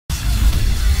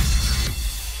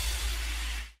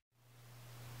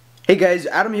Hey guys,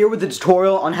 Adam here with a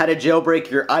tutorial on how to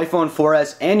jailbreak your iPhone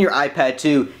 4S and your iPad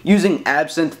 2 using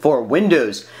Absinthe for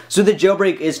Windows. So the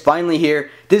jailbreak is finally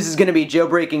here. This is going to be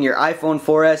jailbreaking your iPhone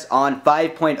 4S on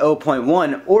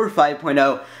 5.0.1 or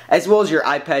 5.0 as well as your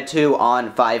iPad 2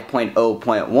 on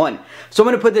 5.0.1. So I'm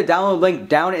going to put the download link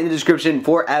down in the description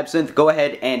for Absinthe. Go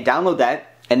ahead and download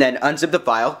that and then unzip the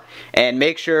file and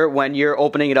make sure when you're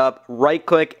opening it up, right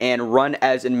click and run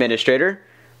as administrator.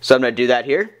 So I'm going to do that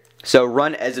here. So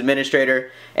run as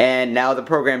administrator, and now the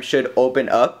program should open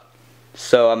up.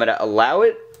 So I'm going to allow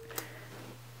it,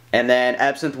 and then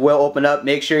Absinthe will open up.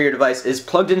 Make sure your device is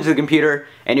plugged into the computer,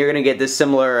 and you're going to get this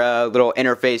similar little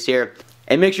interface here.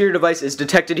 And make sure your device is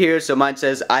detected here. So mine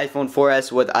says iPhone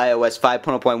 4S with iOS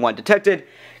 5.0.1 detected.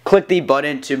 Click the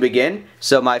button to begin.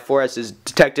 So my 4S is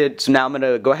detected. So now I'm going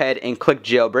to go ahead and click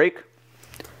jailbreak.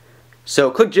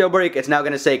 So click jailbreak. It's now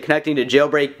going to say connecting to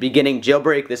jailbreak, beginning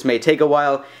jailbreak. This may take a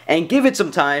while, and give it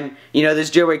some time. You know,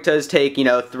 this jailbreak does take,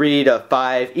 3 to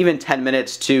 5, even 10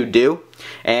 minutes to do.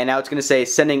 And now it's going to say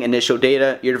sending initial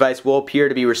data. Your device will appear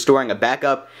to be restoring a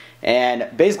backup. And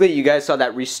basically, you guys saw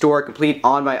that restore complete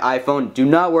on my iPhone. Do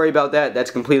not worry about that. That's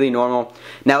completely normal.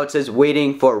 Now it says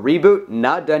waiting for reboot.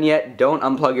 Not done yet. Don't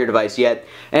unplug your device yet.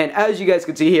 And as you guys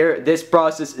can see here, this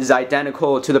process is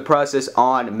identical to the process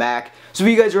on Mac. So if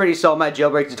you guys already saw my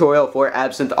jailbreak tutorial for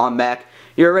Absinthe on Mac,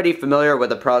 you're already familiar with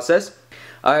the process.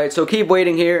 Alright, so keep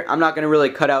waiting here. I'm not going to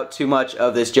really cut out too much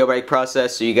of this jailbreak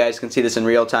process so you guys can see this in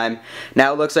real time.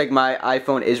 Now it looks like my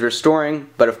iPhone is restoring,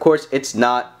 but of course it's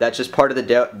not. That's just part of the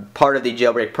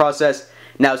jailbreak process.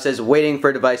 Now it says waiting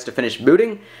for device to finish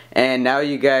booting, and now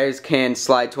you guys can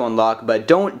slide to unlock, but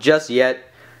don't just yet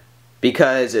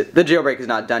because the jailbreak is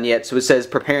not done yet. So it says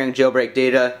preparing jailbreak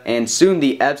data, and soon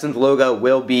the Absinthe logo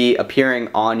will be appearing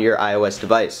on your iOS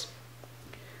device.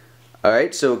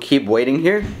 Alright, so keep waiting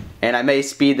here, and I may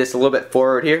speed this a little bit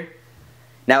forward here.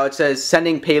 Now it says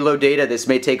sending payload data. This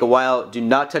may take a while. Do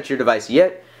not touch your device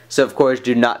yet. So of course,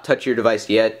 do not touch your device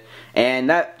yet. And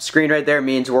that screen right there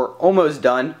means we're almost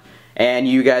done. And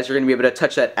you guys are going to be able to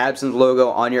touch that Absinthe logo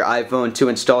on your iPhone to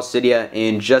install Cydia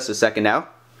in just a second now.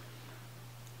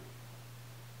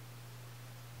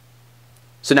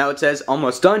 So now it says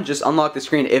almost done. Just unlock the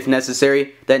screen if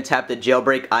necessary, then tap the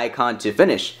jailbreak icon to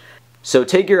finish. So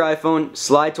take your iPhone,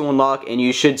 slide to unlock, and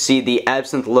you should see the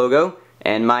Absinthe logo,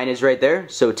 and mine is right there,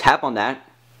 so tap on that.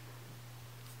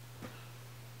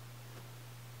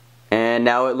 And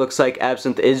now it looks like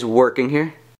Absinthe is working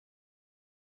here.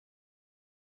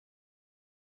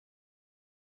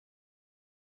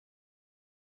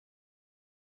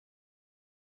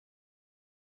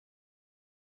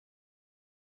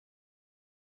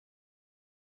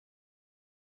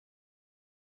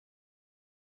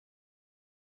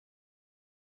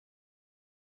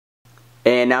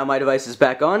 And now my device is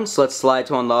back on, so let's slide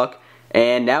to unlock.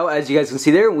 And now, as you guys can see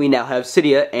there, we now have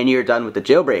Cydia, and you're done with the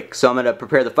jailbreak. So I'm going to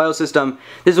prepare the file system.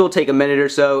 This will take a minute or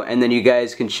so, and then you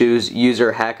guys can choose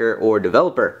user, hacker, or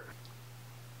developer.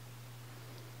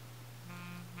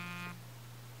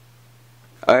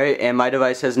 Alright, and my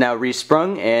device has now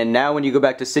resprung, and now when you go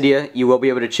back to Cydia, you will be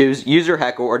able to choose user,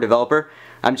 hacker, or developer.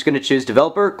 I'm just going to choose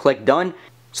developer, click done.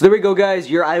 So there we go guys,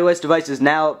 your iOS device is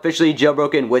now officially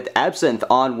jailbroken with Absinthe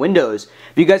on Windows.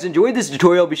 If you guys enjoyed this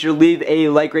tutorial, be sure to leave a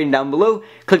like rating down below,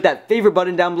 click that favorite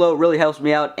button down below, it really helps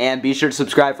me out, and be sure to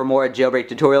subscribe for more jailbreak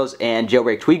tutorials and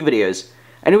jailbreak tweak videos.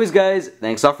 Anyways guys,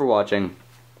 thanks all for watching.